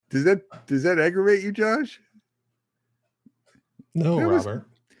Does that aggravate you, Josh? No, Robert.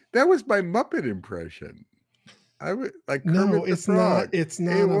 That was my Muppet impression. I was like No, Kermit the it's Frog. not. It's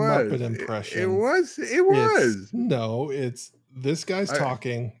not a Muppet impression. It was. It's this guy's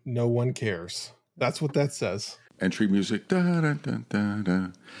talking. No one cares. That's what that says. Entry music. Da, da, da, da, da,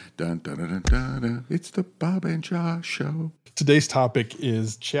 da, da, da, da, da. It's the Bob and Josh Show. Today's topic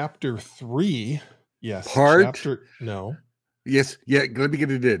is Chapter 3. Yes. No. Yes. Yeah. Let me get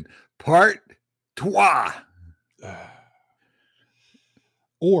it in. Part 3.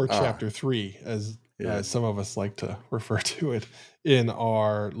 Or Chapter 3, as some of us like to refer to it, in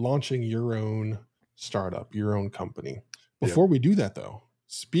our launching your own startup, your own company. Before we do that, though,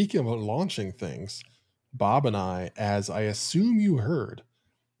 speaking of launching things, Bob and I, as I assume you heard,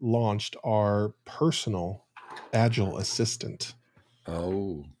 launched our personal Agile Assistant.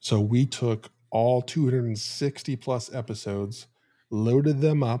 Oh. So we took all 260 plus episodes, loaded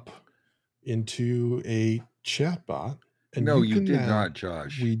them up into a chatbot. And no, you did not,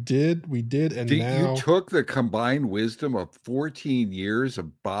 Josh. We did. And now you took the combined wisdom of 14 years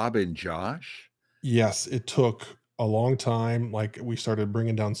of Bob and Josh? Yes, it took a long time. Like, we started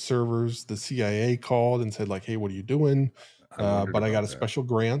bringing down servers. The CIA called and said, like, hey, what are you doing? But I got a special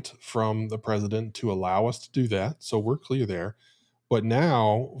grant from the president to allow us to do that. So we're clear there. But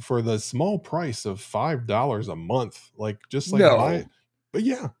now, for the small price of $5 a month, like, just like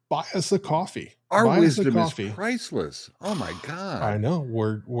buy us a coffee. Our wisdom is priceless. Oh my God. I know.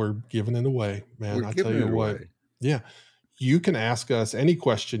 We're giving it away, man. I tell you what. Yeah. You can ask us any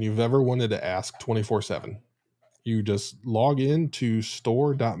question you've ever wanted to ask 24/7. You just log in to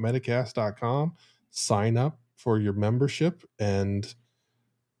store.metacast.com, sign up for your membership, and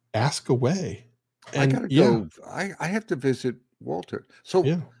ask away. And I gotta go. I have to visit Walter. So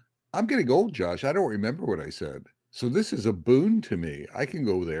I'm getting old, Josh. I don't remember what I said. So this is a boon to me. I can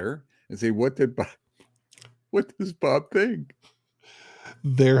go there and say, what does Bob think?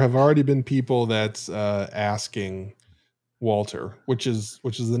 There have already been people that's asking Walter, which is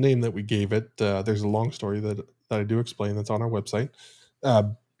the name that we gave it. There's a long story that I do explain that's on our website.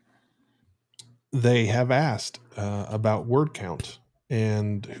 They have asked about word count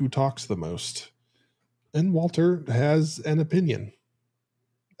and who talks the most. And Walter has an opinion.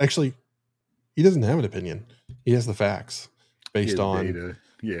 Actually, he doesn't have an opinion. He has the facts based on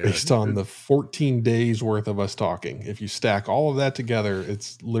the 14 days worth of us talking. If you stack all of that together,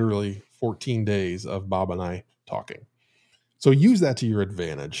 it's literally 14 days of Bob and I talking. So use that to your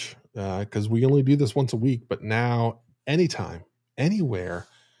advantage, because we only do this once a week, but now anytime, anywhere,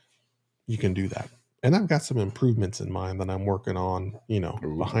 you can do that. And I've got some improvements in mind that I'm working on,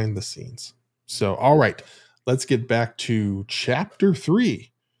 behind the scenes. So, all right, let's get back to Chapter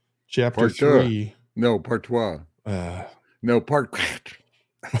 3. Chapter 3. No, Part 3. No, Part.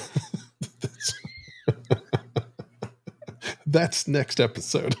 That's next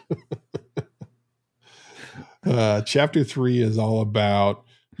episode. Chapter 3 is all about,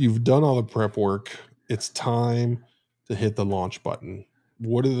 you've done all the prep work. It's time to hit the launch button.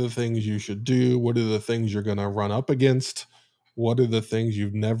 What are the things you should do? What are the things you're going to run up against? What are the things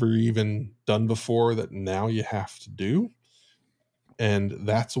you've never even done before that now you have to do? And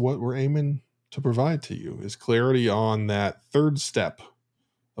that's what we're aiming to provide to you, is clarity on that third step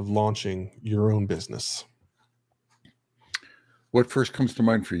of launching your own business. What first comes to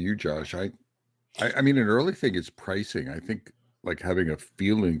mind for you, Josh? I mean, an early thing is pricing. I think like having a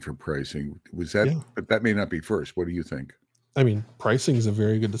feeling for pricing but that may not be first. What do you think? I mean, pricing is a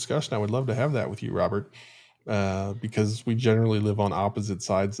very good discussion. I would love to have that with you, Robert, because we generally live on opposite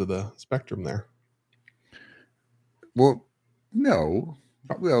sides of the spectrum there. Well, no.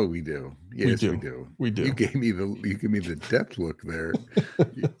 Well, we do. Yes, we do. We do. You gave me the death look there.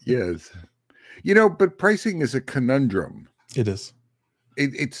 Yes. But pricing is a conundrum. It is.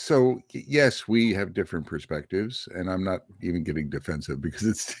 It's so, yes, we have different perspectives, and I'm not even getting defensive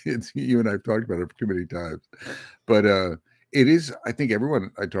because it's you and I've talked about it too many times. But it is, I think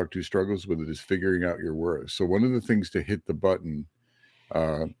everyone I talk to struggles with it, is figuring out your worth. So one of the things to hit the button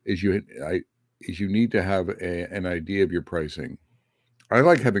is you need to have an idea of your pricing. I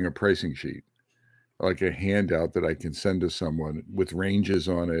like having a pricing sheet, like a handout that I can send to someone with ranges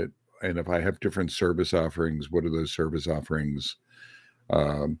on it. And if I have different service offerings, what are those service offerings?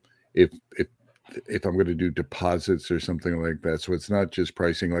 If I'm going to do deposits or something like that. So it's not just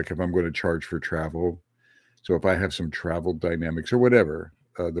pricing, like if I'm going to charge for travel. So if I have some travel dynamics or whatever,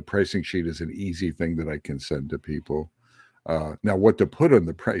 the pricing sheet is an easy thing that I can send to people. Now, what to put on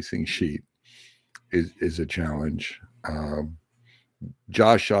the pricing sheet is a challenge.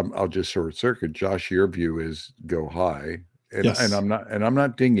 Josh, I'll just short circuit. Josh, your view is go high. and Yes. I'm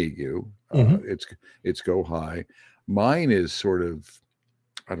not dinging you. Hmm. It's go high. Mine is sort of,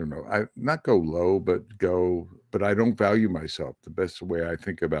 I don't know, I not go low, but I don't value myself. The best way I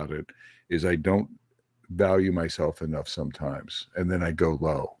think about it is I don't value myself enough sometimes, and then I go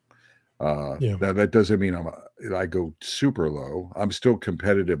low. Yeah. Now that doesn't mean I go super low. I'm still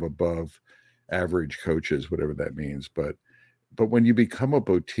competitive above average coaches, whatever that means. But when you become a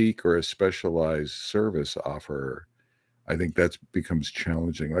boutique or a specialized service offerer, I think that becomes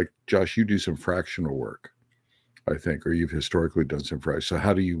challenging. Like Josh, you do some fractional work, I think, or you've historically done some price. So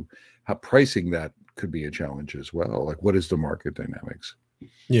how pricing that could be a challenge as well. Like what is the market dynamics?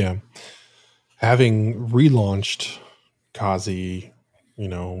 Yeah. Having relaunched Kazi,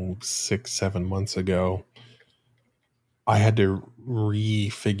 6, 7 months ago, I had to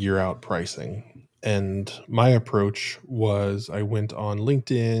refigure out pricing. And my approach was I went on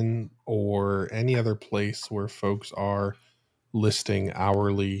LinkedIn or any other place where folks are listing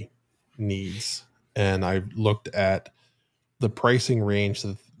hourly needs. And I looked at the pricing range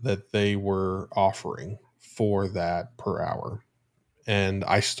that they were offering for that per hour. And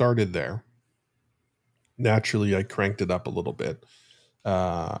I started there. Naturally, I cranked it up a little bit.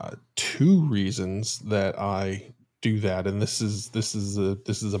 Two reasons that I do that, and this is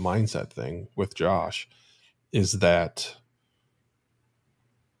a mindset thing with Josh, is that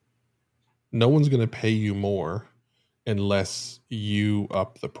no one's going to pay you more unless you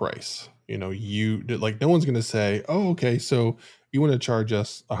up the price. You like no one's going to say, "Oh, okay, so you want to charge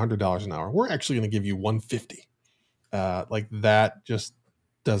us $100 an hour? We're actually going to give you 150." Like that just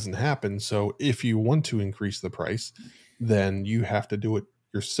doesn't happen. So if you want to increase the price, then you have to do it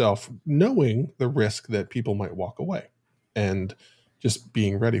yourself, knowing the risk that people might walk away and just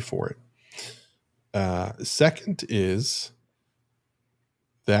being ready for it. Second is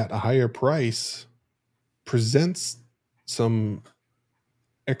that a higher price presents some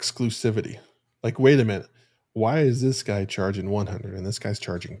exclusivity. Like, wait a minute, why is this guy charging 100 and this guy's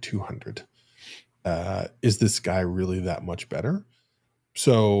charging 200? Is this guy really that much better?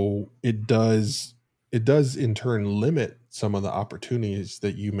 So it does in turn limit some of the opportunities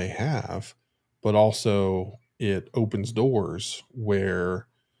that you may have, but also it opens doors where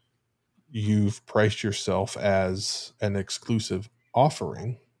you've priced yourself as an exclusive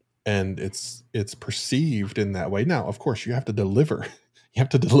offering, and it's perceived in that way. Now of course you have to deliver. You have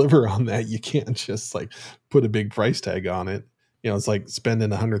to deliver on that. You can't just like put a big price tag on it. It's like spending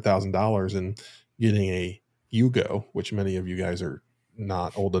 $100,000 and getting a Yugo, which many of you guys are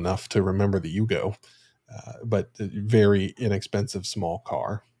not old enough to remember the Yugo, but a very inexpensive small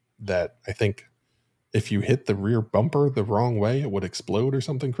car that I think if you hit the rear bumper the wrong way, it would explode or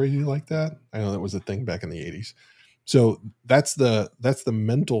something crazy like that. I know that was a thing back in the 80s. So that's the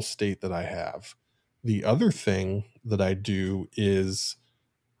mental state that I have. The other thing that I do is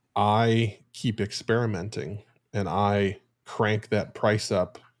I keep experimenting and I crank that price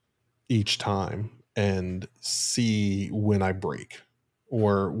up each time and see when I break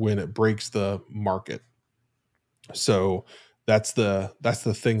or when it breaks the market. So that's the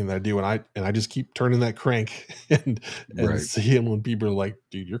thing that I do, and I just keep turning that crank and Right. seeing when people are like,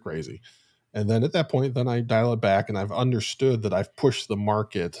 "Dude, you're crazy," and then at that point, then I dial it back, and I've understood that I've pushed the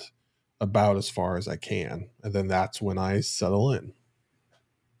market about as far as I can, and then that's when I settle in.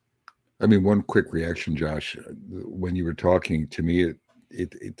 I mean, one quick reaction, Josh, when you were talking to me,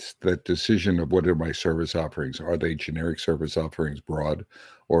 it's that decision of what are my service offerings? Are they generic service offerings, broad,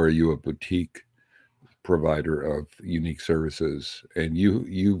 or are you a boutique provider of unique services? And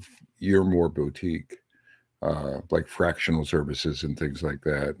you're more boutique, like fractional services and things like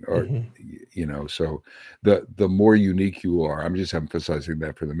that. Or Hmm. so the more unique you are, I'm just emphasizing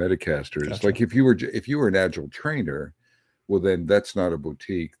that for the Metacasters. Gotcha. Like if you were an agile trainer, well then that's not a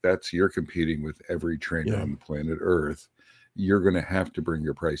boutique, that's you're competing with every trainer Yeah. on the planet earth. You're going to have to bring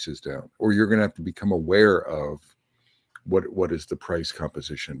your prices down, or you're going to have to become aware of what is the price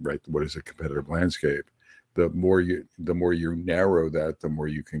composition, right? What is the competitive landscape? The more you narrow that, the more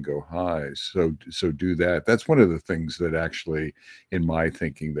you can go high. So do that. That's one of the things that actually, in my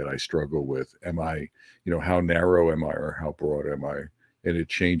thinking, that I struggle with. Am I, how narrow am I or how broad am I? And it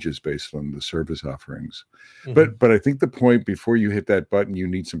changes based on the service offerings. Hmm. But I think the point before you hit that button, you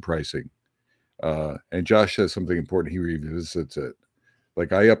need some pricing. And Josh says something important. He revisits it.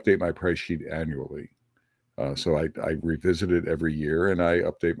 Like I update my price sheet annually. So I revisit it every year and I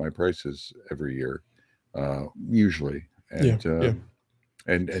update my prices every year, usually, Yeah. Yeah.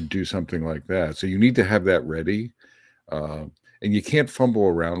 and do something like that. So you need to have that ready, uh, and you can't fumble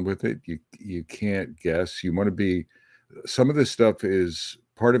around with it. You can't guess. You want to be. Some of this stuff is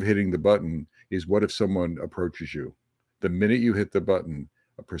part of hitting the button. Is what if someone approaches you? The minute you hit the button,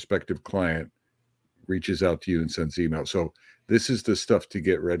 a prospective client reaches out to you and sends email. So this is the stuff to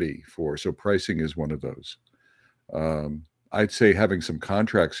get ready for. So pricing is one of those. I'd say having some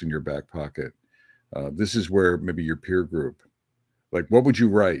contracts in your back pocket. This is where maybe your peer group, like, what would you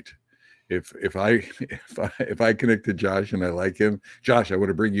write if I if I connect to Josh and I like him? Josh, I want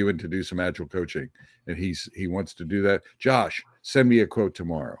to bring you in to do some agile coaching, and he wants to do that. Josh, send me a quote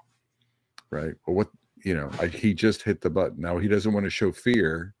tomorrow, right? Well, what he just hit the button. Now he doesn't want to show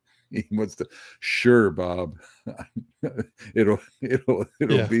fear. He wants to, sure, Bob, it'll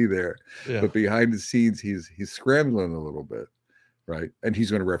Yeah. be there. Yeah. But behind the scenes, he's scrambling a little bit, right? And he's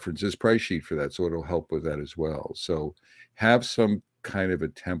going to reference his price sheet for that, so it'll help with that as well. So have some kind of a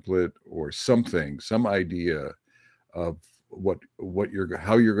template or something, some idea of what you're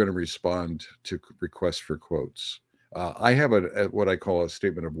how you're going to respond to requests for quotes. I have a what I call a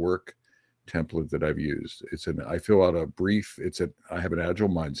statement of work template that I've used. I fill out a brief. I have an agile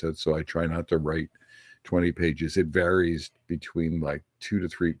mindset, so I try not to write 20 pages. It varies between like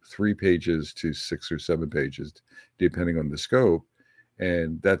three pages to 6 or 7 pages, depending on the scope.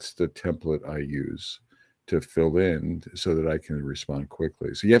 And that's the template I use to fill in so that I can respond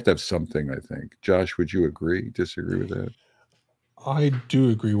quickly. So you have to have something, I think. Josh, would you disagree with that? I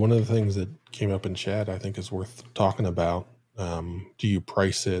do agree. One of the things that came up in chat, I think, is worth talking about. Do you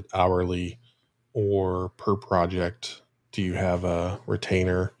price it hourly or per project? Do you have a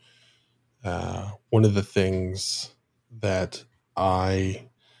retainer? One of the things that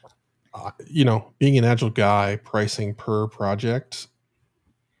being an agile guy, pricing per project,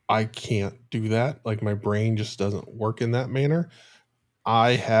 I can't do that. Like my brain just doesn't work in that manner.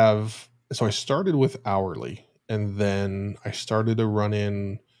 So I started with hourly, and then I started to run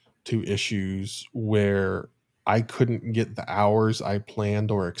in to issues where I couldn't get the hours I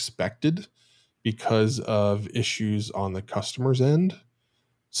planned or expected because of issues on the customer's end.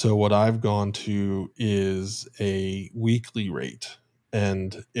 So what I've gone to is a weekly rate.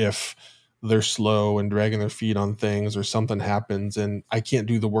 And if they're slow and dragging their feet on things or something happens and I can't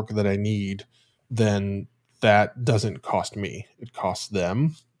do the work that I need, then that doesn't cost me. It costs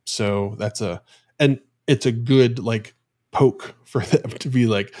them. So and it's a good like poke for them to be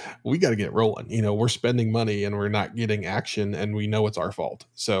like, we got to get rolling. We're spending money and we're not getting action and we know it's our fault.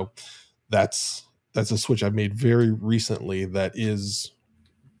 So that's that's a switch I've made very recently that is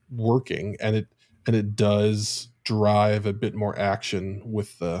working, and it does drive a bit more action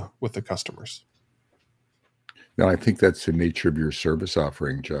with the customers. Now, I think that's the nature of your service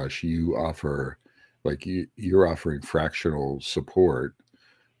offering, Josh. You offer, like you're offering fractional support.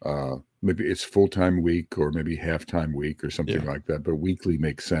 Maybe it's full time week or maybe half time week or something Yeah. like that, but weekly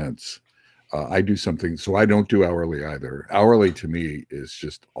makes sense. I do something, so I don't do hourly either. Hourly to me is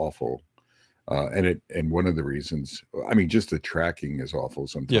just awful. And one of the reasons, I mean, just the tracking is awful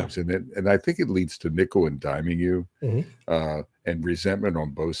Yeah. sometimes, and I think it leads to nickel and diming you, Hmm. and resentment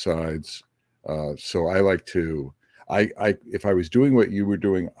on both sides. So I like to, if I was doing what you were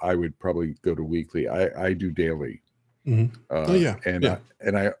doing, I would probably go to weekly. I do daily, Hmm. Oh yeah. and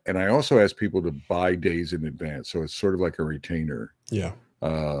Yeah. I also ask people to buy days in advance, so it's sort of like a retainer. Yeah.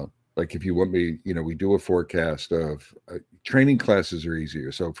 Uh, like if you want me, we do a forecast of training classes are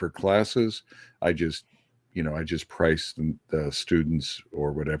easier. So for classes, I just, I just price the students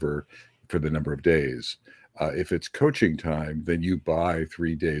or whatever for the number of days. If it's coaching time, then you buy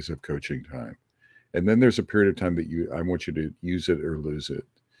 3 days of coaching time. And then there's a period of time that I want you to use it or lose it.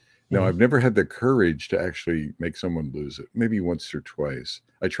 Now, Hmm. I've never had the courage to actually make someone lose it, maybe once or twice.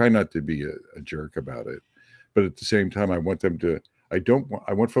 I try not to be a jerk about it. But at the same time, I want them to,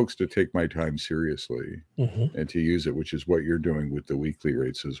 I want folks to take my time seriously Hmm. and to use it, which is what you're doing with the weekly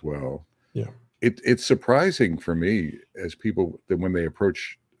rates as well. Yeah. It's surprising for me as people that when they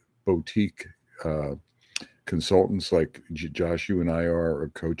approach boutique uh, consultants like Josh, you and I are, or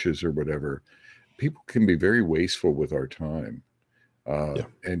coaches or whatever, people can be very wasteful with our time. Yeah.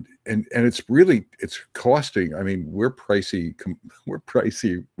 And it's costing. I mean, we're pricey, we're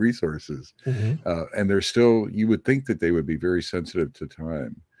pricey resources, Hmm. and they're still. You would think that they would be very sensitive to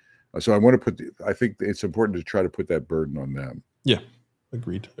time. So I want to I think it's important to try to put that burden on them. Yeah.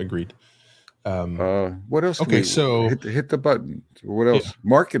 Agreed. Agreed. Um, What else can okay. we So hit the button? What yeah. else?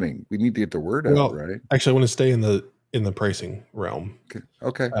 Marketing. We need to get the word out, Well, right? actually, I want to stay in the pricing realm. Okay.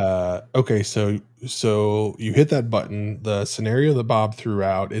 Okay. Okay, so you hit that button. The scenario that Bob threw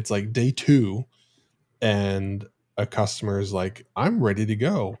out, it's like day two, and a customer is like, "I'm ready to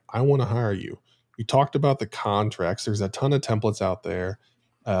go. I want to hire you." We talked about the contracts. There's a ton of templates out there.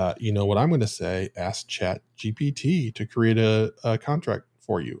 You know what I'm going to say? Ask Chat GPT to create a contract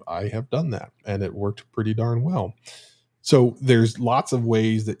for you. I have done that, and it worked pretty darn well. So there's lots of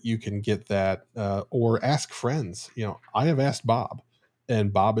ways that you can get that, or ask friends. I have asked Bob,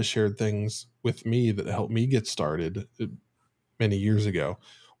 and Bob has shared things with me that helped me get started many years ago.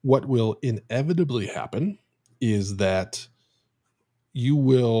 What will inevitably happen is that you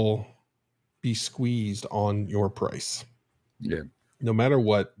will be squeezed on your price. Yeah. No matter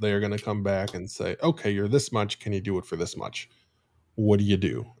what, they're going to come back and say, okay, you're this much. Can you do it for this much? What do you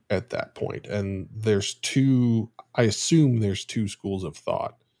do at that point? And I assume there's two schools of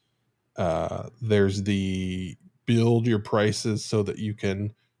thought. There's the build your prices so that you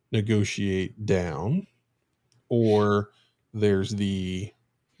can negotiate down, or there's the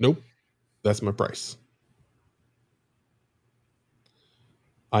nope, that's my price.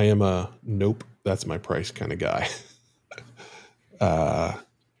 I am a nope, that's my price kind of guy. uh,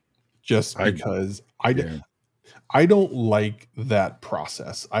 just I because yeah. I don't like that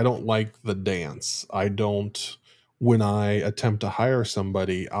process. I don't like the dance. I don't when I attempt to hire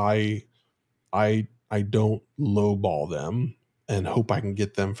somebody, I don't lowball them and hope I can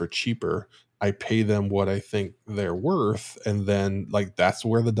get them for cheaper. I pay them what I think they're worth, and then like that's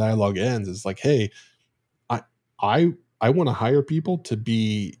where the dialogue ends. It's like, hey, I I I want to hire people to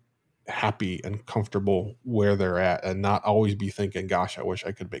be happy and comfortable where they're at and not always be thinking, gosh, I wish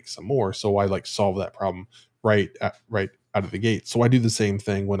I could make some more. So I like solve that problem right out of the gate. So I do the same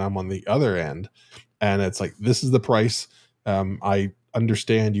thing when I'm on the other end, and it's like, this is the price. I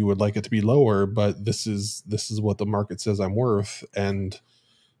understand you would like it to be lower, but this is what the market says I'm worth, and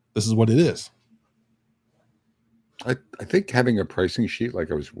this is what it is. I think having a pricing sheet like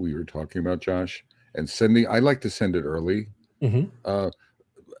we were talking about, Josh, and sending I like to send it early. Mm-hmm. Uh,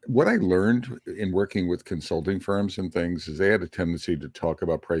 what I learned in working with consulting firms and things is they had a tendency to talk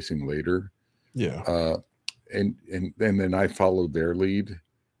about pricing later. Yeah. Uh, and then I followed their lead.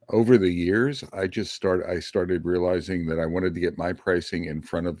 Over the years, I started realizing that I wanted to get my pricing in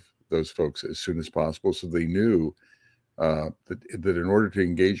front of those folks as soon as possible, so they knew that in order to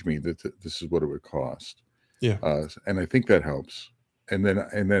engage me, this is what it would cost. Yeah. And I think that helps. And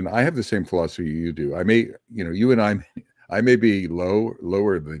then I have the same philosophy you do. I may, you and I may be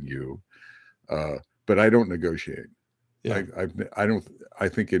lower than you, uh, but I don't negotiate. Yeah. I don't. I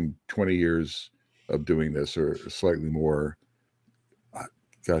think in 20 years of doing this, or slightly more,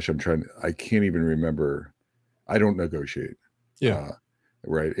 gosh, I can't even remember. I don't negotiate. Yeah. Uh,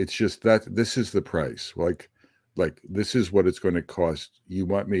 right. It's just that this is the price. Like this is what it's going to cost. You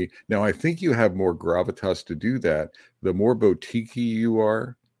want me now? I think you have more gravitas to do that. The more boutique you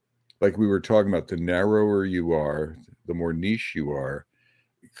are, like we were talking about, the narrower you are, the more niche you are.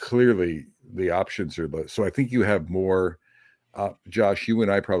 Clearly, the options are less. So I think you have more. Josh, you and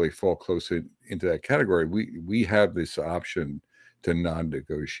I probably fall into that category. We have this option to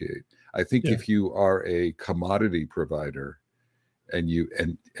non-negotiate. I think Yeah. if you are a commodity provider and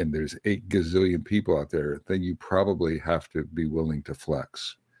there's 8 gazillion people out there, then you probably have to be willing to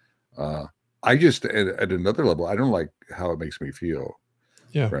flex. Uh, I just at another level, I don't like how it makes me feel.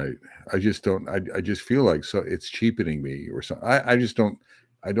 Yeah. Right? I just don't. I just feel like so it's cheapening me or something. I just don't.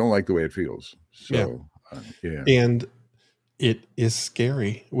 I don't like the way it feels. Yeah. So yeah, And it is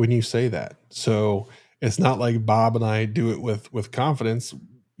scary when you say that. So it's not like Bob and I do it with confidence.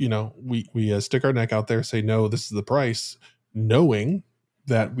 We stick our neck out there, say no, this is the price, knowing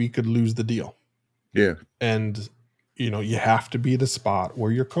that we could lose the deal. yeah, And you have to be at a spot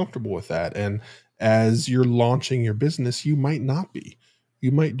where you're comfortable with that. And as you're launching your business, you might not be.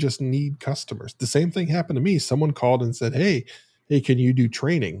 You might just need customers. The same thing happened to me. Someone called and said, hey, can you do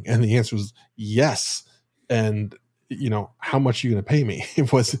training? And the answer was yes. And how much are you going to pay me?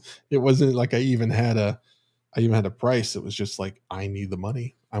 It wasn't like I even had a price. It was just like, I need the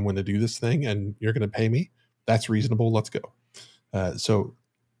money. I'm going to do this thing and you're going to pay me. That's reasonable. Let's go. So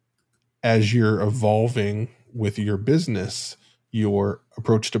as you're evolving with your business, your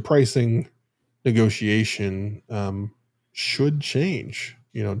approach to pricing, negotiation, should change.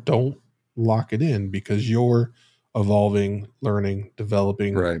 Don't lock it in because you're evolving, learning,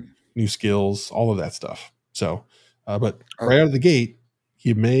 developing right. new skills, all of that stuff. So, but Oh, right out of the gate,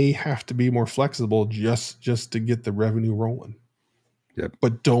 you may have to be more flexible just to get the revenue rolling. yep.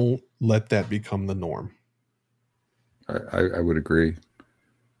 But don't let that become the norm. I would agree.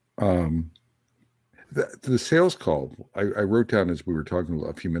 Um, the sales call I wrote down as we were talking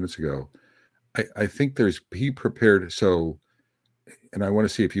a few minutes ago. I think there's be prepared. So, and I want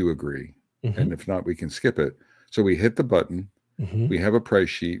to see if you agree, Hmm. and if not, we can skip it. So we hit the button. Hmm. We have a price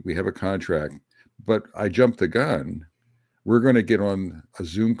sheet. We have a contract. But I jumped the gun. We're going to get on a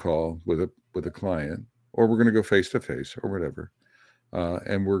Zoom call with a client, or we're going to go face to face, or whatever.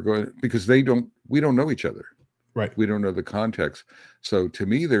 And we're going because we don't know each other. Right. We don't know the context. So to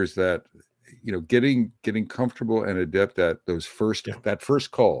me, there's that, getting comfortable and adept at Yeah. that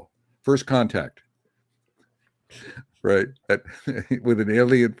first call, first contact, right? That with an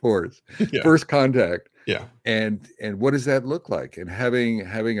alien force, Yeah. first contact, Yeah. and what does that look like? And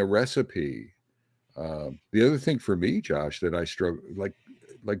having a recipe. The other thing for me, Josh, that I struggle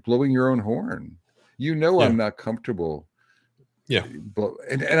like blowing your own horn. Yeah. I'm not comfortable, Yeah.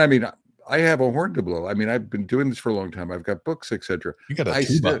 and I mean, I have a horn to blow. I mean, I've been doing this for a long time. I've got books, etc. You got a I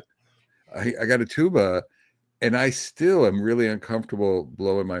still, tuba. I got a tuba, and I still am really uncomfortable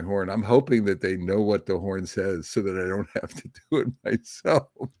blowing my horn. I'm hoping that they know what the horn says so that I don't have to do it myself.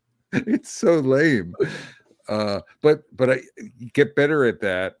 It's so lame. But I get better at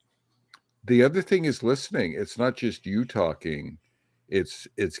that. The other thing is listening. It's not just you talking. It's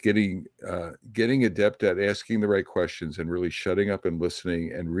getting adept at asking the right questions and really shutting up and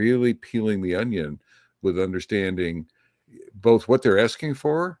listening and really peeling the onion with understanding both what they're asking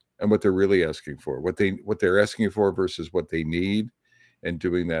for and what they're really asking for, what they're asking for versus what they need, and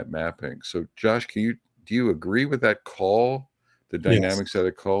doing that mapping. So, Josh, do you agree with that call, the Yes. dynamics of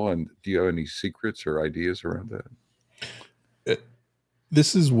the call, and do you have any secrets or ideas around that?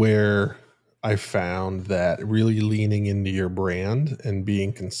 This is where I found that really leaning into your brand and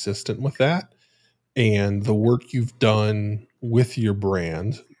being consistent with that, and the work you've done with your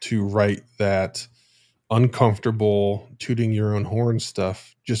brand to write that uncomfortable tooting your own horn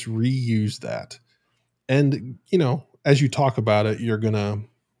stuff, just reuse that. And, as you talk about it, you're going to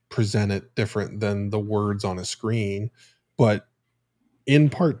present it different than the words on a screen. But in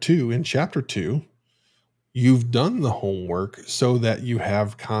part two, in chapter two, you've done the homework so that you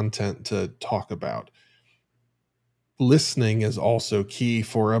have content to talk about. Listening is also key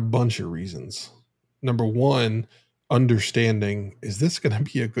for a bunch of reasons. Number one, understanding, is this going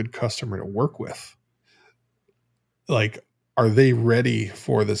to be a good customer to work with? Like, are they ready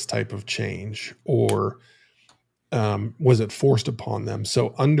for this type of change, or was it forced upon them?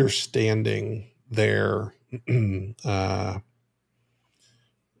 So understanding their uh,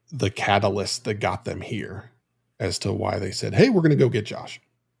 the catalyst that got them here as to why they said, "Hey, we're going to go get Josh."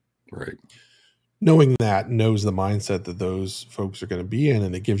 Right. Knowing that, knows the mindset that those folks are going to be in,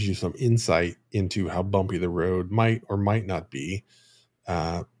 and it gives you some insight into how bumpy the road might or might not be.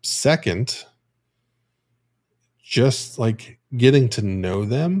 Second, just like getting to know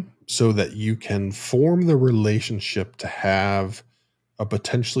them so that you can form the relationship to have a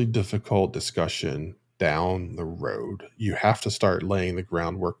potentially difficult discussion down the road. You have to start laying the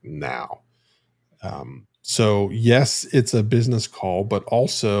groundwork now. So, yes, it's a business call, but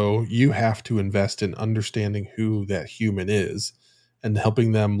also you have to invest in understanding who that human is and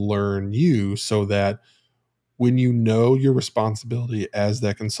helping them learn you, so that when you know your responsibility as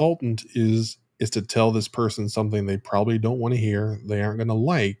that consultant is to tell this person something they probably don't want to hear, they aren't going to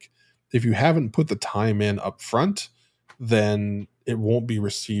like. If you haven't put the time in up front, then it won't be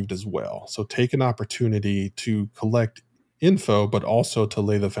received as well. So take an opportunity to collect info, but also to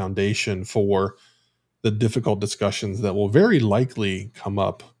lay the foundation for the difficult discussions that will very likely come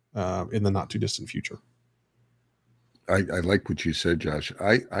up in the not too distant future. I like what you said, Josh.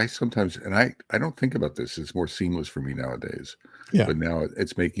 I sometimes, and I don't think about this. It's more seamless for me nowadays, Yeah. but now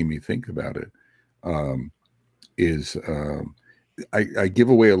it's making me think about it. Um, is I give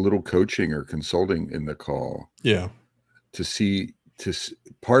away a little coaching or consulting in the call Yeah. to see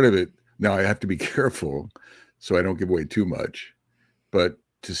part of it. Now I have to be careful so I don't give away too much, but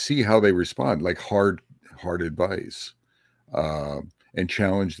to see how they respond, like hard advice, and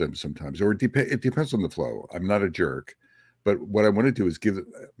challenge them sometimes, or it depends on the flow. I'm not a jerk, but what I want to do is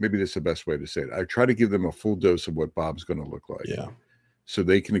maybe this is the best way to say it. I try to give them a full dose of what Bob's going to look like, Yeah. so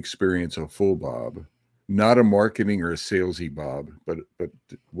they can experience a full Bob, not a marketing or a salesy Bob, but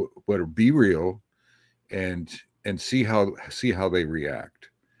what be real, and see how they react.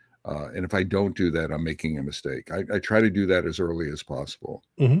 And if I don't do that, I'm making a mistake. I try to do that as early as possible.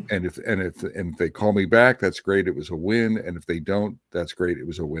 Hmm. And if they call me back, that's great. It was a win. And if they don't, that's great. It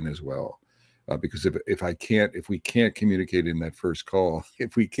was a win as well. Because if we can't communicate in that first call,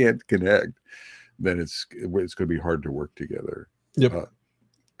 if we can't connect, then it's going to be hard to work together. Yep. Uh,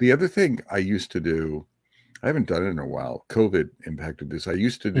 the other thing I used to do, I haven't done it in a while. COVID impacted this. I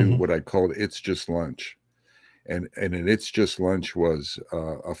used to do Hmm. what I called "It's Just Lunch," and an "It's Just Lunch" was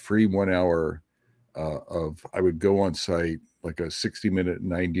a free 1 hour of I would go on site, like a 60-minute,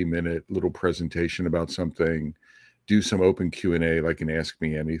 90-minute little presentation about something, do some open Q&A, like an Ask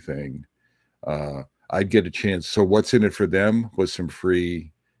Me Anything. I'd get a chance. So what's in it for them was some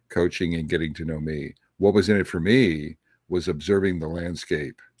free coaching and getting to know me. What was in it for me was observing the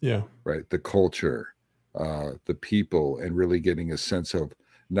landscape, Yeah. right? The culture, the people and really getting a sense of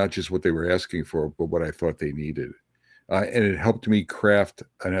not just what they were asking for, but what I thought they needed. And it helped me craft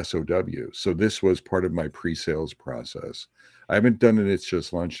an SOW. So this was part of my pre-sales process. I haven't done an It's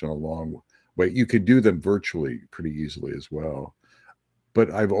Just Lunch in a long way. You could do them virtually pretty easily as well.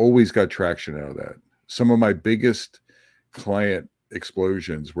 But I've always got traction out of that. Some of my biggest client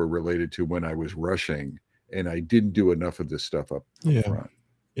explosions were related to when I was rushing and I didn't do enough of this stuff up Yeah. front.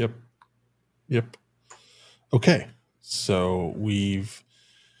 Yep. Yep. Okay. So we've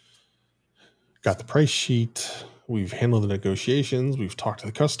got the price sheet. We've handled the negotiations. We've talked to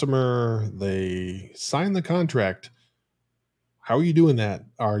the customer. They signed the contract. How are you doing that?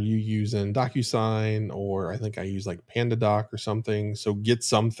 Are you using DocuSign, or I think I use like PandaDoc or something? So get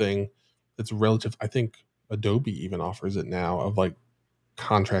something that's relative. I think Adobe even offers it now of like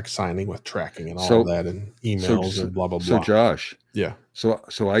contract signing with tracking and all of So that and so emails and blah blah so blah. Josh, Yeah.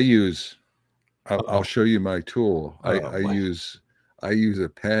 so I use I'll Oh, show you my tool. oh boy. I use a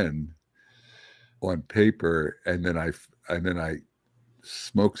pen on paper and then I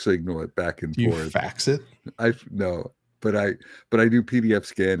smoke signal it back and Do you forth. fax it? I no, but I do PDF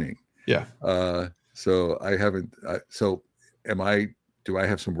scanning. Yeah. So I haven't. So am I? Do I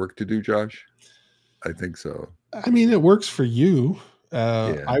have some work to do, Josh? I think so. I mean, it works for you.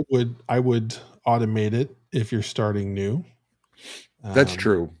 Yeah, I would automate it if you're starting new. that's Um,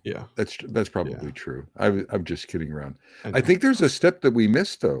 true. yeah, That's yeah. probably true. I'm just kidding around. I I know. think there's a step that we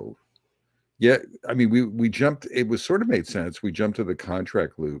missed though. Yeah, I mean we jumped. It was sort of made sense. We jumped to the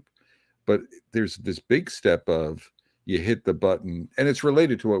contract loop, but there's this big step of you hit the button, and it's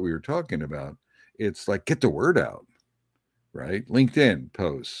related to what we were talking about. It's like get the word out, right? LinkedIn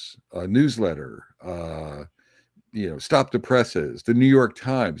posts, a newsletter, stop the presses, the New York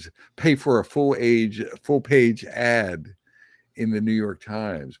Times, pay for a full page ad in the New York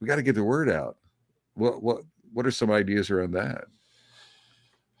Times. We got to get the word out. What are some ideas around that?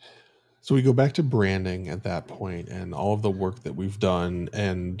 So we go back to branding at that point and all of the work that we've done,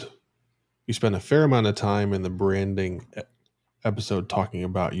 and we spent a fair amount of time in the branding episode talking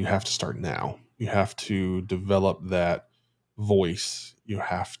about you have to start now. You have to develop that voice. You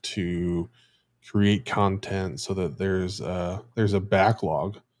have to create content so that there's a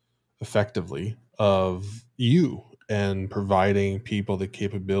backlog effectively of you, and providing people the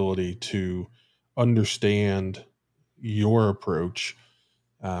capability to understand your approach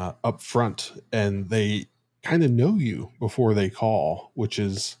up front, and they kind of know you before they call, which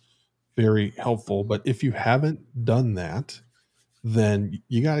is very helpful. But if you haven't done that, then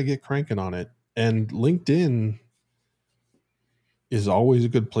you got to get cranking on it. And LinkedIn is always a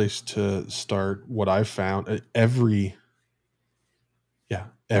good place to start. What I've found, every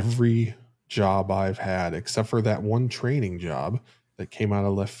job I've had, except for that one training job that came out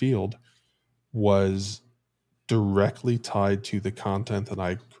of left field, was directly tied to the content that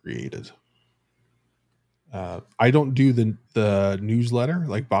I created. I don't do the newsletter.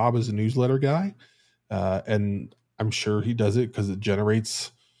 Like Bob is a newsletter guy, and I'm sure he does it because it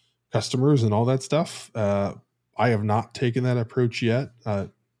generates customers and all that stuff. I have not taken that approach yet.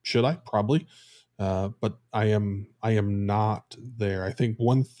 Should I? Probably. But I am not there. I think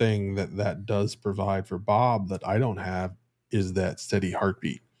one thing that does provide for Bob that I don't have is that steady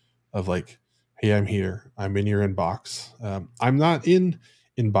heartbeat of like, hey, I'm here. I'm in your inbox. I'm not in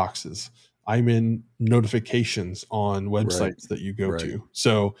inboxes. I'm in notifications on Right, websites that you go right. to.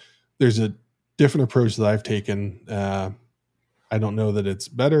 So there's a different approach that I've taken. I don't know that it's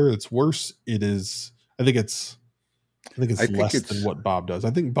better, it's worse. It is. I think it's I think less than it's. what Bob does.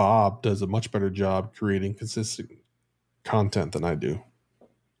 I think Bob does a much better job creating consistent content than I do.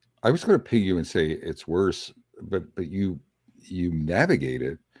 I was going to pig you and say it's worse, but you navigate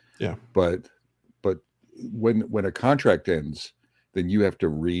it. Yeah. But but when a contract ends, then you have to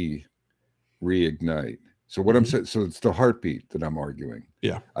reignite. So what I'm Mhm. saying, so it's the heartbeat that I'm arguing.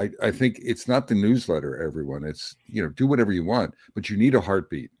 Yeah. I think it's not the newsletter, everyone. It's, do whatever you want, but you need a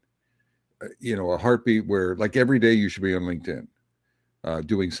heartbeat. A heartbeat where like every day you should be on LinkedIn,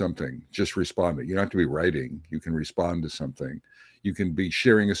 doing something, just responding. You don't have to be writing. You can respond to something. You can be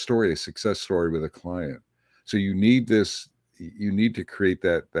sharing a story, a success story with a client. So you need this. You need to create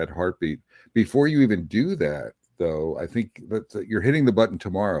that heartbeat. Before you even do that, though, I think that you're hitting the button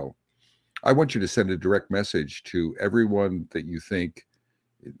tomorrow. I want you to send a direct message to everyone that you think.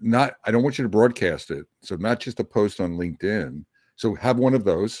 Not, I don't want you to broadcast it. So not just a post on LinkedIn. So have one of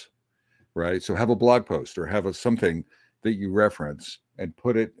those, right? So have a blog post or have something that you reference and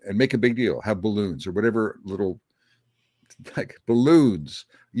put it and make a big deal. Have balloons or whatever little, like balloons,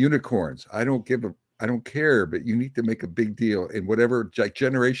 unicorns. I don't care, but you need to make a big deal. And whatever, like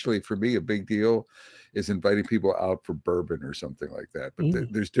generationally for me, a big deal is inviting people out for bourbon or something like that. But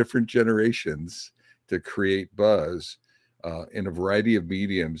Mm. there's different generations to create buzz in a variety of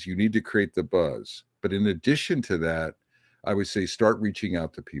mediums. You need to create the buzz. But in addition to that, I would say start reaching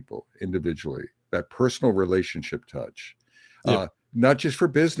out to people individually, that personal relationship touch, Yep. not just for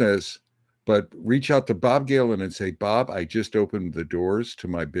business, but reach out to Bob Galen and say, Bob, I just opened the doors to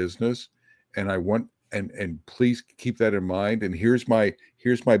my business and I want and please keep that in mind. And here's my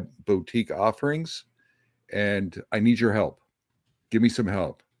boutique offerings and I need your help. Give me some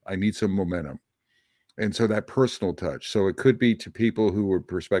help. I need some momentum. And so that personal touch. So it could be to people who are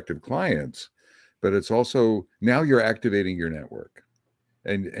prospective clients, but it's also now you're activating your network.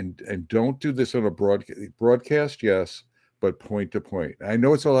 And don't do this on a broadcast, yes, but point to point. I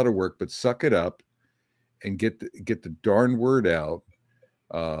know it's a lot of work, but suck it up and get the darn word out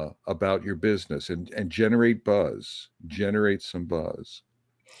about your business and generate buzz, generate some buzz.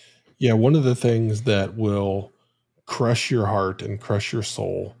 Yeah, one of the things that will crush your heart and crush your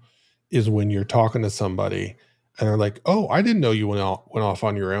soul is when you're talking to somebody and they're like, "Oh, I didn't know you went off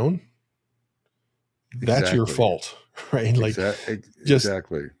on your own." That's your Exactly. fault, right? Like, just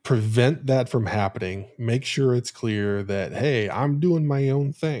Exactly. prevent that from happening. Make sure it's clear that, hey, I'm doing my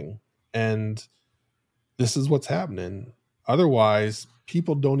own thing and this is what's happening. Otherwise,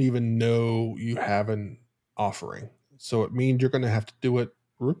 people don't even know you have an offering. So it means you're going to have to do it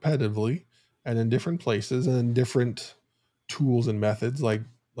repetitively and in different places and in different tools and methods like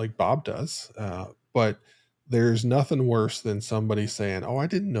Bob does. But there's nothing worse than somebody saying, "Oh, I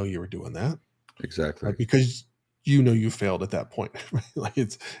didn't know you were doing that," Exactly. because you know you failed at that point. Like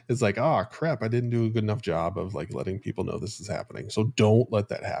it's like, oh crap, I didn't do a good enough job of like letting people know this is happening. So don't let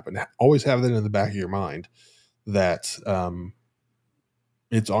that happen. Always have that in the back of your mind that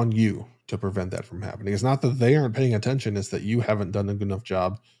it's on you to prevent that from happening. It's not that they aren't paying attention; it's that you haven't done a good enough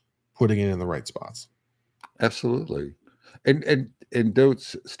job putting it in the right spots. Absolutely. And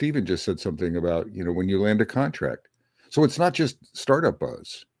Dotes, Stephen just said something about, when you land a contract. So it's not just startup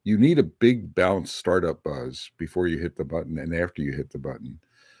buzz. You need a big bounce startup buzz before you hit the button and after you hit the button.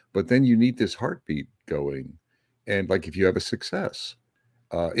 But then you need this heartbeat going. And like if you have a success,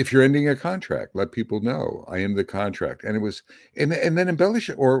 if you're ending a contract, let people know I end the contract. And it was, and then embellish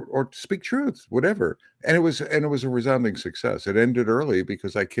it or speak truth, whatever. And it was a resounding success. It ended early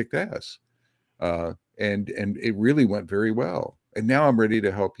because I kicked ass, and it really went very well. And now I'm ready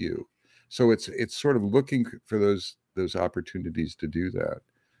to help you. So it's sort of looking for those opportunities to do that.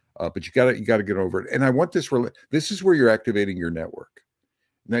 But you got to get over it. And I want this. This is where you're activating your network.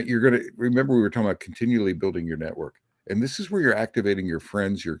 Now you're going to remember we were talking about continually building your network, and this is where you're activating your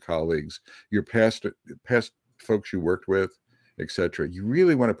friends, your colleagues, your past folks you worked with, etc. You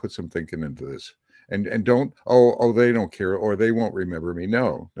really want to put some thinking into this, and don't they don't care or they won't remember me.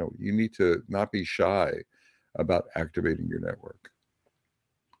 No, you need to not be shy about activating your network.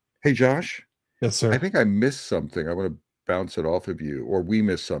 Hey Josh, Yes, I sir. think I missed something. I want to bounce it off of you, or we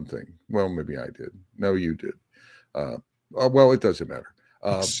missed something. Well, maybe I did. No, you did. Uh, well, it doesn't matter.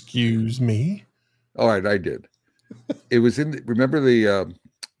 Uh, Excuse me. all right, I did. It was remember the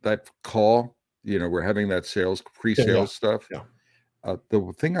that call, we're having that Yeah, yeah, pre-sales stuff. yeah.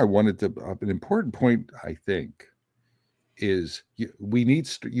 The thing I wanted to an important point I think is you need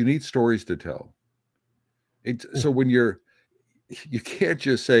stories to tell. Mm. So when you can't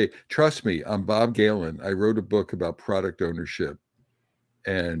just say, trust me, I'm Bob Galen, I wrote a book about product ownership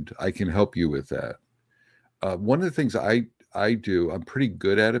and I can help you with that. One of the things I do, I'm pretty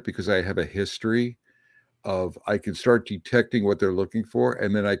good at it because I have a history of I can start detecting what they're looking for,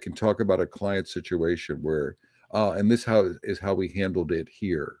 and then I can talk about a client situation where, and this how is how we handled it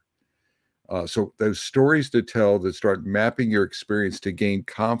here. So those stories to tell that start mapping your experience to gain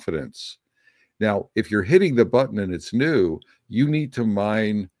confidence. Now, if you're hitting the button and it's new, you need to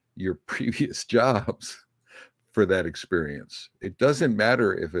mine your previous jobs for that experience. It doesn't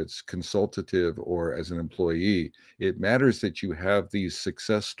matter if it's consultative or as an employee. It matters that you have these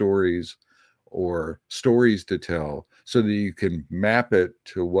success stories or stories to tell so that you can map it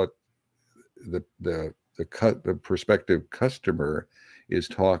to what the prospective customer is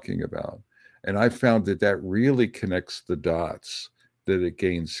talking about. And I found that really connects the dots, that it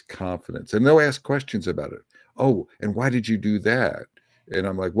gains confidence. And they'll ask questions about it. Oh, and why did you do that? And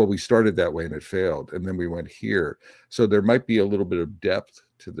I'm like, well, we started that way and it failed. And then we went here. So there might be a little bit of depth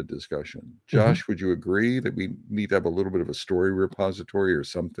to the discussion. Mhm. Josh, would you agree that we need to have a little bit of a story repository or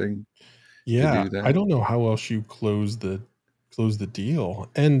something to Yeah, do I that? don't know how else you close the deal.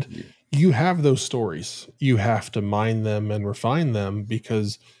 And Yeah, you have those stories. You have to mine them and refine them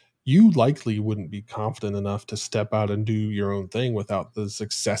because you likely wouldn't be confident enough to step out and do your own thing without the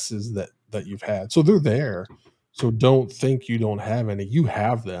successes that that you've had. So they're there. So don't think you don't have any. You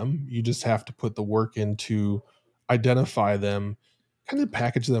have them. You just have to put the work into identify them, kind of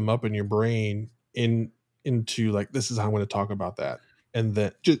package them up in your brain into like, this is how I'm going to talk about that. And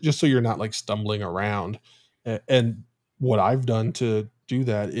that just so you're not like stumbling around. And what I've done to do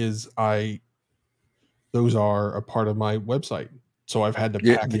that is those are a part of my website. So I've had to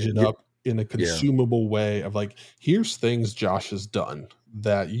Yeah, package yeah, it yeah, up in a yeah. consumable way of like, here's things Josh has done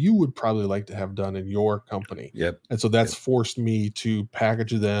that you would probably like to have done in your company. Yep, And so that's yep, forced me to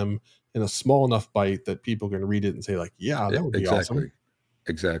package them in a small enough bite that people can read it and say, like, yeah, that would be awesome. exactly,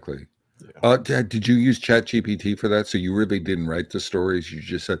 exactly. Yeah. Did you use Chat GPT for that? So you really didn't write the stories. You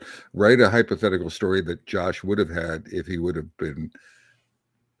just said write a hypothetical story that Josh would have had if he would have been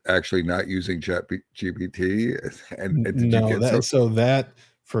actually not using Chat GPT. And did you No, get that so? so that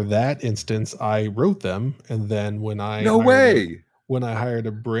for that instance, I wrote them, and then No way. when I hired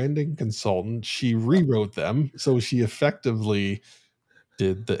a branding consultant, she rewrote them. So she effectively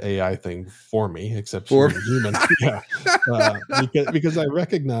did the AI thing for me, except she For was a human. Yeah, because I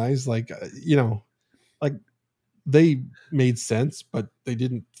recognize like like they made sense, but they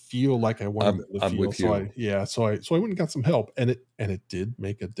didn't feel like I wanted them to I'm feel. with So you. I went and got some help, and it did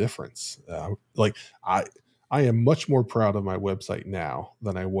make a difference. Like I I am much more proud of my website now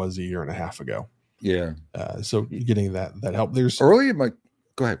than I was a year and a half ago. Yeah. So getting that help. Early in my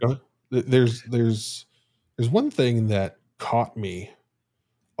go ahead. Uh, there's there's there's one thing that caught me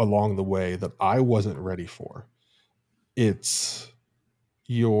along the way that I wasn't ready for. It's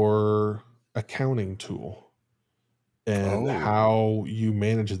your accounting tool and Oh, how you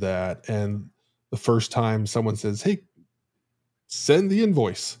manage that. And the first time someone says, "Hey, send the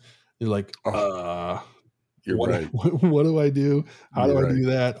invoice," you're like, oh, you're what right. what do I do? How You're do I right. do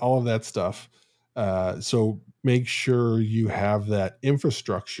that? All of that stuff. So make sure you have that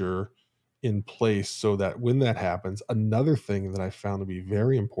infrastructure in place so that when that happens, another thing that I found to be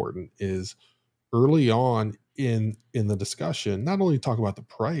very important is early on in the discussion, not only talk about the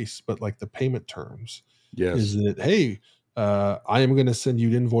price, but like the payment terms. Is Yes. it, hey, I am going to send you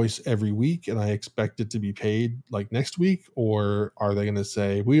an invoice every week and I expect it to be paid like next week? Or are they going to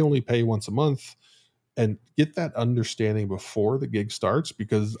say, we only pay once a month? And get that understanding before the gig starts,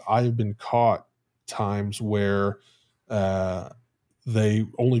 because I've been caught times where uh, they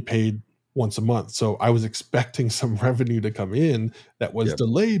only paid once a month. So I was expecting some revenue to come in that was Yep.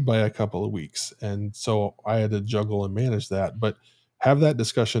 delayed by a couple of weeks. And so I had to juggle and manage that. But have that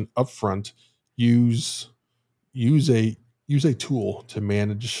discussion upfront. Use use a use a tool to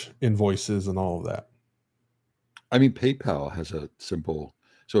manage invoices and all of that. I mean, PayPal has a simple.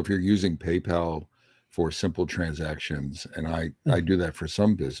 So if you're using PayPal for simple transactions, and I Mhm. do that for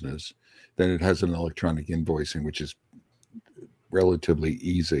some business, then it has an electronic invoicing, which is relatively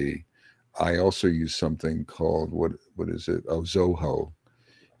easy. I also use something called what is it? Oh, Zoho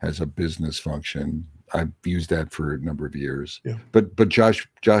has a business function. I've used that for a number of years. Yeah. But Josh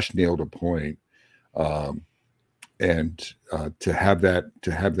nailed a point. Um, and to have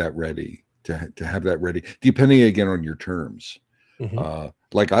that ready to have that ready depending again on your terms, Hmm.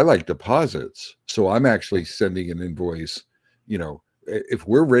 like I like deposits, so I'm actually sending an invoice, you know, if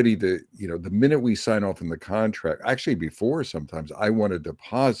we're ready to, you know, the minute we sign off in the contract, actually before, sometimes I want a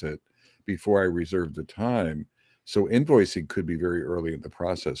deposit before I reserve the time, so invoicing could be very early in the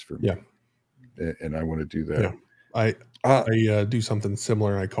process for Yeah. me, and I want to do that. Yeah. I uh I do something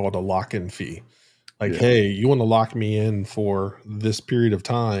similar. I call it a lock-in fee. Like, yeah. hey, you want to lock me in for this period of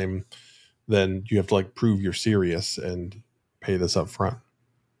time, then you have to like prove you're serious and pay this up front.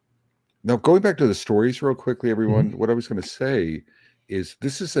 Now, going back to the stories real quickly, Mhm. everyone, what I was going to say is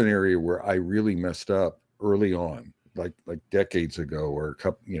this is an area where I really messed up early on, like decades ago or a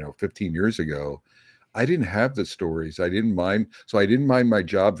couple, 15 years ago. I didn't have the stories. I didn't mind. So I didn't mind my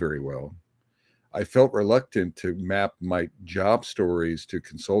job very well. I felt reluctant to map my job stories to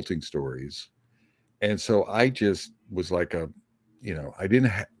consulting stories. And so I just was like I didn't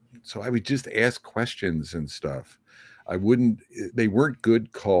have, so I would just ask questions and stuff. I wouldn't, they weren't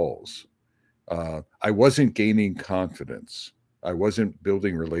good calls. I wasn't gaining confidence. I wasn't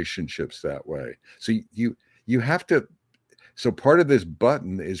building relationships that way. So you have to. So part of this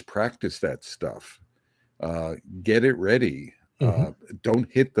button is practice that stuff. Uh, get it ready. Mhm.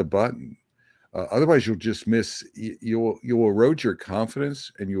 Don't hit the button. Otherwise, you'll just miss. You'll erode your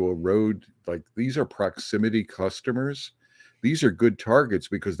confidence, and you'll erode, like, these are proximity customers. These are good targets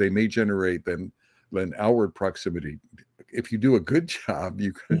because they may generate then an outward proximity. If you do a good job,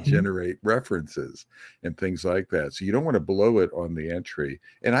 you can Mhm. generate references and things like that. So you don't want to blow it on the entry.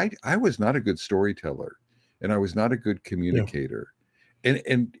 And I was not a good storyteller, and I was not a good Yeah. communicator.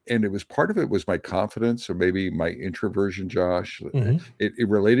 and it was part of it was my confidence or maybe my introversion, Josh. Hmm. It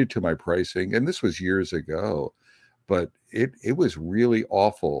related to my pricing, and this was years ago, but it was really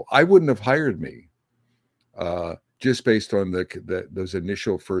awful. I wouldn't have hired me just based on those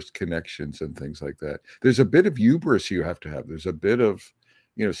initial first connections and things like that. There's a bit of hubris you have to have. There's a bit of,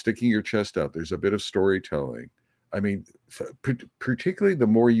 sticking your chest out. There's a bit of storytelling. I mean, particularly the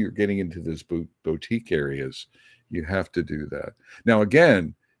more you're getting into this boutique areas, you have to do that. Now,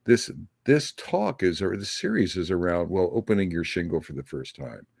 again, this talk is or this series is around opening your shingle for the first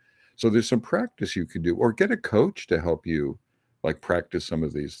time. So there's some practice you can do, or get a coach to help you like practice some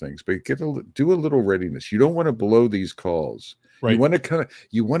of these things, but do a little readiness. You don't want to blow these calls. You Right. want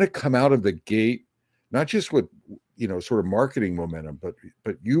to come out of the gate, not just with sort of marketing momentum, but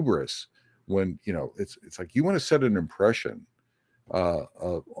hubris. When it's like you want to set an impression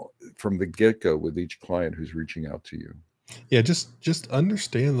from the get go with each client who's reaching out to you. Yeah, just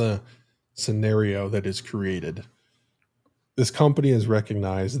understand the scenario that is created. This company has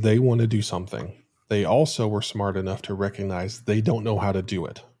recognized they want to do something. They also were smart enough to recognize they don't know how to do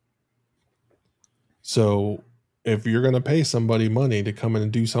it. So if you're going to pay somebody money to come in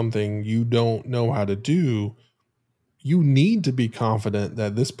and do something you don't know how to do, you need to be confident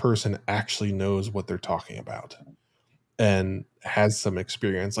that this person actually knows what they're talking about and has some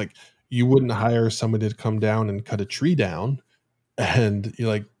experience. Like, you wouldn't hire somebody to come down and cut a tree down, and you're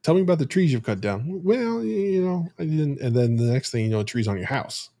like, tell me about the trees you've cut down. Well, I didn't. And then the next thing you know, trees on your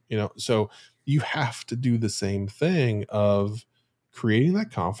house. So you have to do the same thing of creating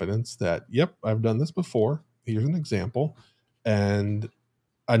that confidence that, yep, I've done this before. Here's an example. And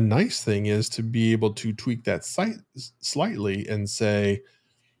a nice thing is to be able to tweak that site slightly and say,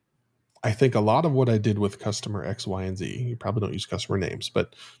 I think a lot of what I did with customer X, Y, and Z, you probably don't use customer names,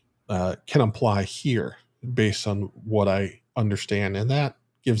 but can apply here based on what I understand. And that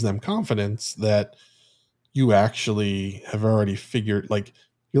gives them confidence that you actually have already figured, like,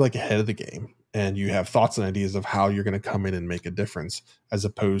 you're like ahead of the game and you have thoughts and ideas of how you're going to come in and make a difference, as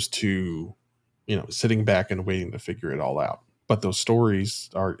opposed to, sitting back and waiting to figure it all out. But those stories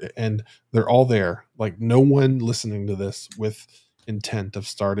are, and they're all there. Like, no one listening to this with intent of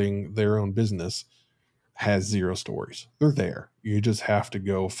starting their own business has zero stories. They're there. You just have to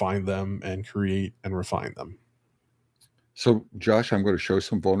go find them and create and refine them. So, Josh, I'm going to show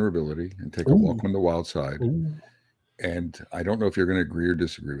some vulnerability and take a Ooh, walk on the wild side. ooh. And I don't know if you're going to agree or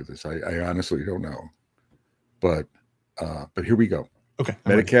disagree with this. I honestly don't know. But here we go. Okay,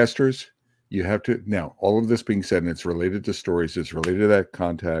 I'm ready. Metacasters, you have to now. All of this being said, and it's related to stories. It's related to that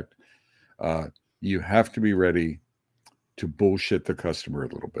contact. Uh, you have to be ready to bullshit the customer a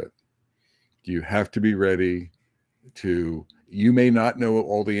little bit. You have to be ready to. You may not know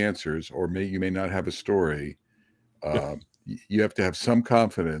all the answers, or you may not have a story. Yep. You have to have some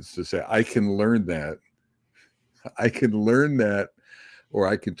confidence to say, "I can learn that. I can learn that," or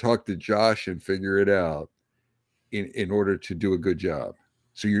I can talk to Josh and figure it out in order to do a good job.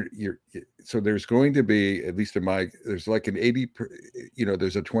 So so there's going to be, at least in my, there's like an 80,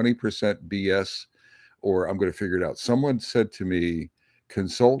 there's a 20% BS, or I'm going to figure it out. Someone said to me,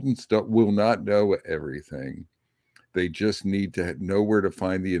 consultants will not know everything. They just need to know where to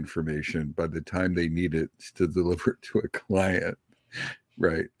find the information by the time they need it to deliver it to a client.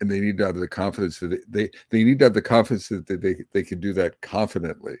 Right. And they need to have the confidence that they need to have the confidence that they can do that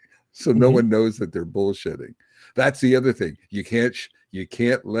confidently. So no Hmm. one knows that they're bullshitting. That's the other thing. You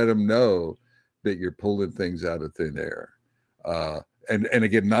can't let them know that you're pulling things out of thin air. Uh, and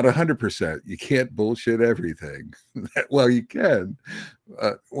again, not 100%. You can't bullshit everything. Well, you can.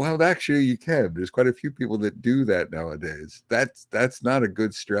 Well, actually, you can. There's quite a few people that do that nowadays. That's not a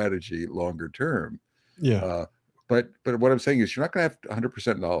good strategy longer term. Yeah. Uh, but what I'm saying is you're not going to have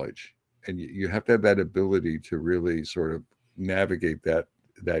 100% knowledge, and you have to have that ability to really sort of navigate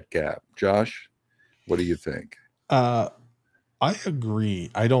that gap. Josh, what do you think? Uh, I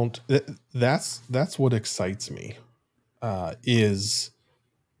agree. I don't. That's what excites me. Is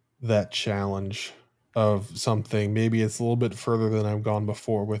that challenge of something? Maybe it's a little bit further than I've gone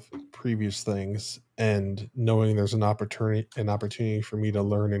before with previous things, and knowing there's an opportunity for me to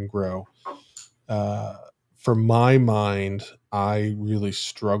learn and grow. Uh, for my mind, I really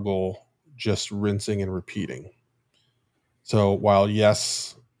struggle just rinsing and repeating. So while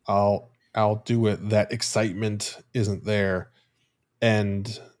yes, I'll do it, that excitement isn't there.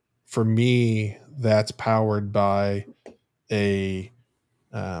 And for me, that's powered by a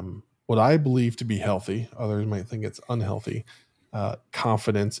what I believe to be healthy. Others might think it's unhealthy.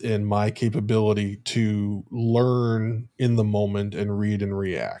 Confidence in my capability to learn in the moment and read and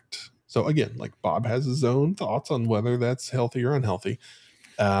react. So again, like Bob has his own thoughts on whether that's healthy or unhealthy.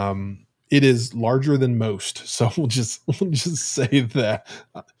 It is larger than most, so we'll just say that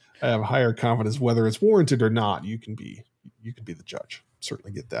I have higher confidence whether it's warranted or not. You can be the judge.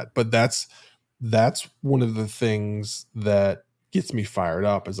 Certainly get that, but that's one of the things that gets me fired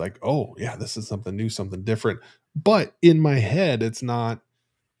up. Is like, oh yeah, this is something new, something different. But in my head, it's not,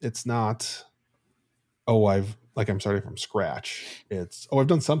 oh, I'm starting from scratch. It's, oh, I've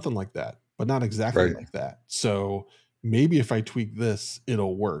done something like that, but not exactly Right. like that. So maybe if I tweak this,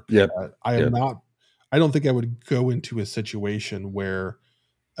 it'll work. Yep. I am Yep. not, I don't think I would go into a situation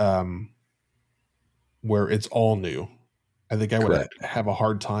um, where it's all new. I think I would Correct. have a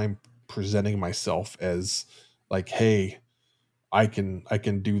hard time presenting myself as like, hey, I can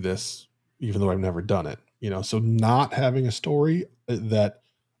do this even though I've never done it. So not having a story that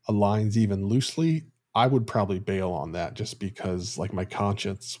aligns even loosely, I would probably bail on that just because like my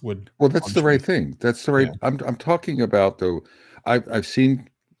conscience would Well, that's the punch me. right thing. That's the right. Yeah. I'm talking about though. I've seen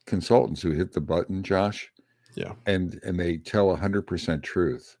consultants who hit the button, Josh, Yeah. and they tell 100%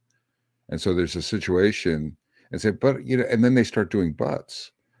 truth. And so there's a situation and say, but and then they start doing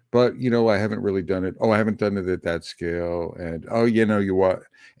buts. But I haven't really done it. Oh, I haven't done it at that scale. And oh, you what?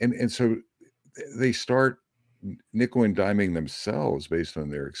 And so they start nickel and diming themselves based on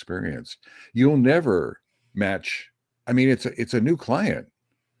their experience. You'll never match. I mean, it's a new client.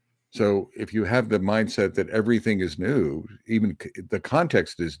 So if you have the mindset that everything is new, even the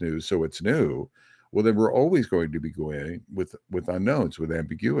context is new, so it's new, well, then we're always going to be going with unknowns, with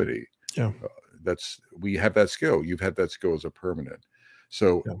ambiguity. Yeah. Uh, that's we have that skill. You've had that skill as a permanent.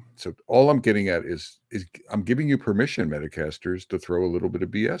 So Yeah. so all I'm getting at is I'm giving you permission, Metacasters, to throw a little bit of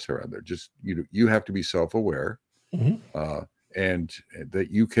BS around there. Just you have to be self-aware, Mhm. uh, and that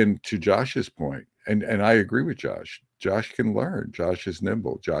you can, to Josh's point, and I agree with Josh. Josh can learn. Josh is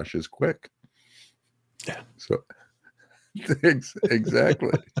nimble. Josh is quick. Yeah. So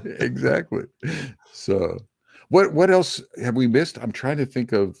exactly, exactly. So what else have we missed? I'm trying to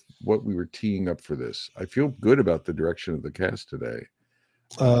think of what we were teeing up for this. I feel good about the direction of the cast today.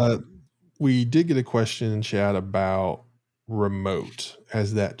 Uh, Um, we did get a question in chat about remote.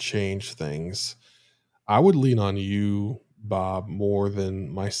 Has that changed things? I would lean on you, Bob, more than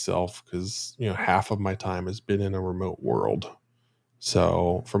myself because half of my time has been in a remote world.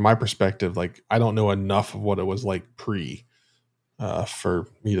 So from my perspective, like I don't know enough of what it was like pre for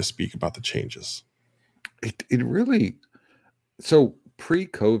me to speak about the changes. it really so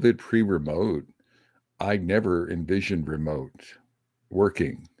pre-COVID, pre-remote. I never envisioned remote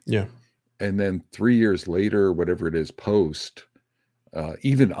working, Yeah. and then 3 years later, whatever it is, post.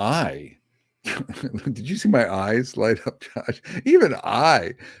 Even I, did you see my eyes light up, Josh? Even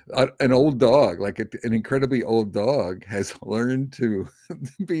I, an old dog, like an incredibly old dog, has learned to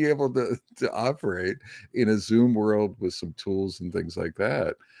be able to operate in a Zoom world with some tools and things like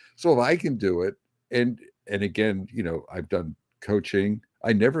that. So if I can do it, and again, I've done coaching.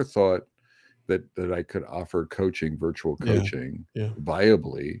 I never thought that I could offer coaching, virtual Yeah. coaching, Yeah.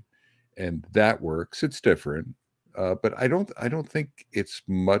 viably, and that works. It's different, but I don't think it's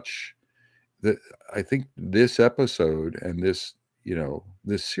much. That I think this episode and this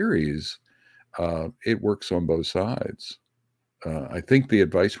series, it works on both sides. I think the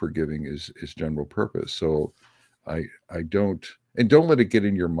advice we're giving is general purpose. So don't let it get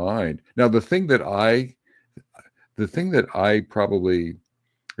in your mind. Now the thing that I probably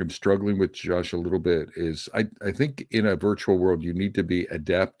am struggling with, Josh, a little bit is I think in a virtual world you need to be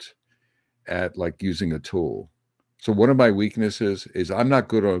adept at like using a tool. So one of my weaknesses is I'm not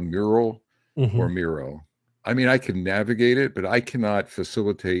good on Mural or Hmm. Miro. I mean, I can navigate it, but I cannot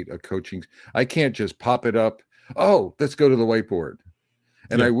facilitate a coaching. I can't just pop it up. Oh, let's go to the whiteboard.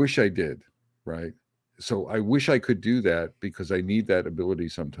 And Yeah. I wish I did, right? So I wish I could do that because I need that ability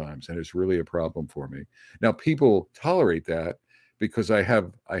sometimes, and it's really a problem for me. Now people tolerate that because I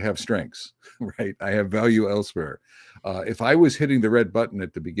have strengths, right? I have value elsewhere. If I was hitting the red button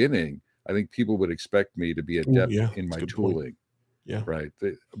at the beginning, I think people would expect me to be Ooh, adept yeah. in That's a my good point. tooling, Yeah. right?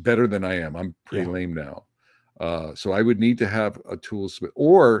 Better than I am. I'm pretty Yeah. lame now. So I would need to have a tool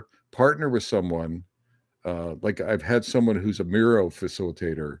or partner with someone. Like I've had someone who's a Miro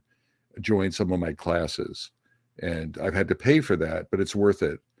facilitator join some of my classes, and I've had to pay for that, but it's worth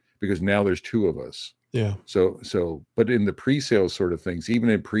it because now there's two of us. Yeah. But in the pre-sales sort of things, even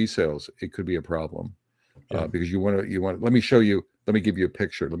in pre-sales, it could be a problem Yeah. because you want. Let me show you. Let me give you a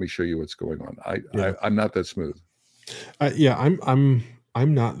picture. Let me show you what's going on. Yeah. I'm not that smooth. Yeah.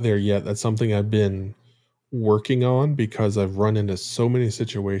 I'm not there yet. That's something I've been working on because I've run into so many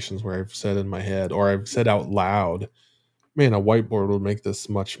situations where I've said in my head or I've said out loud, man, a whiteboard would make this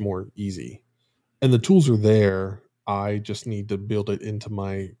much more easy. And the tools are there. I just need to build it into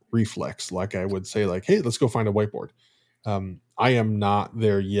my reflex. Like I would say, like, hey, let's go find a whiteboard. I am not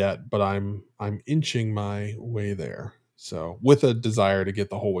there yet, but I'm inching my way there. So with a desire to get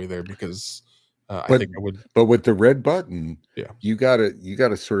the whole way there, because I But think I would, but with the red button, yeah. you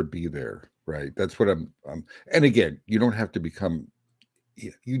gotta sort of be there, right? That's what I'm and again, you don't have to become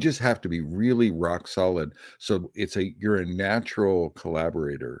you just have to be really rock solid. So you're a natural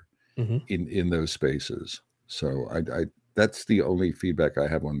collaborator Hmm. in those spaces. So I that's the only feedback I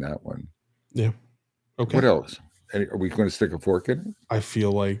have on that one. Yeah. What Okay. else? Are we going to stick a fork in it? I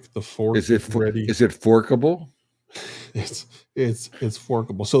feel like the fork is ready. Is it forkable? It's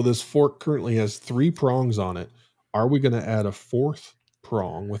forkable. So this fork currently has three prongs on it. Are we going to add a fourth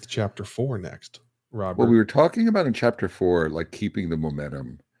prong with chapter 4 next, Well, Robert? we were talking about in chapter 4, like keeping the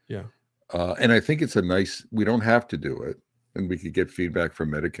momentum. Yeah. And I think it's a nice, we don't have to do it, and we could get feedback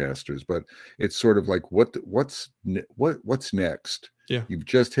from Metacasters, but it's sort of like what's next? Yeah. You've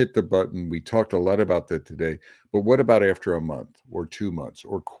just hit the button. We talked a lot about that today, but what about after a month or 2 months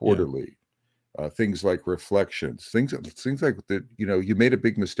or Yeah. quarterly? Things like reflections, things like that. You made a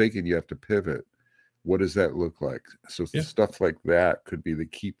big mistake and you have to pivot. What does that look like? So Yeah. stuff like that could be the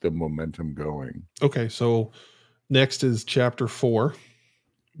keep the momentum going. Okay. So next is chapter 4.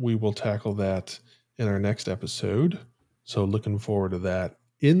 We will tackle that in our next episode. So looking forward to that.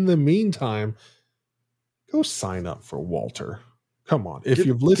 In the meantime, go sign up for Walter. Come on. If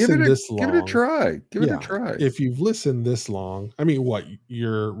you've listened this Give it a long, try. Give it a yeah. try. If you've listened this long, I mean, what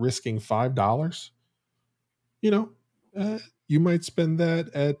you're risking $5? You know, uh, you might spend that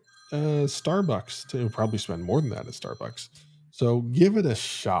at Starbucks. To probably spend more than that at Starbucks. So give it a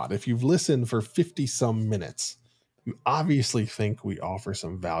shot. If you've listened for 50 some minutes, you obviously think we offer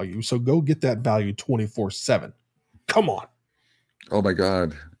some value. So go get that value 24/7. Come on. Oh my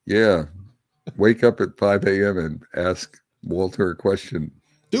God. Yeah. Wake up at 5 a.m. and ask Walter a question.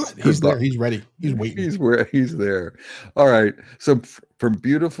 Do it. He's Good there. luck. He's ready. He's waiting. He's where he's there. All right. So from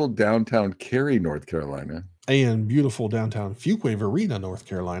beautiful downtown Cary, North Carolina, And beautiful downtown Fuquay Arena, North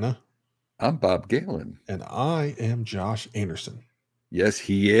Carolina. I'm Bob Galen. And I am Josh Anderson. Yes,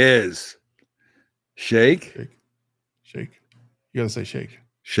 he is. Shake, Shake, shake. You got to say shake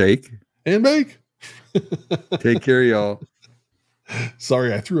shake. and bake. Take care, y'all.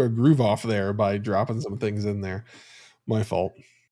 Sorry, I threw a groove off there by dropping some things in there. My fault.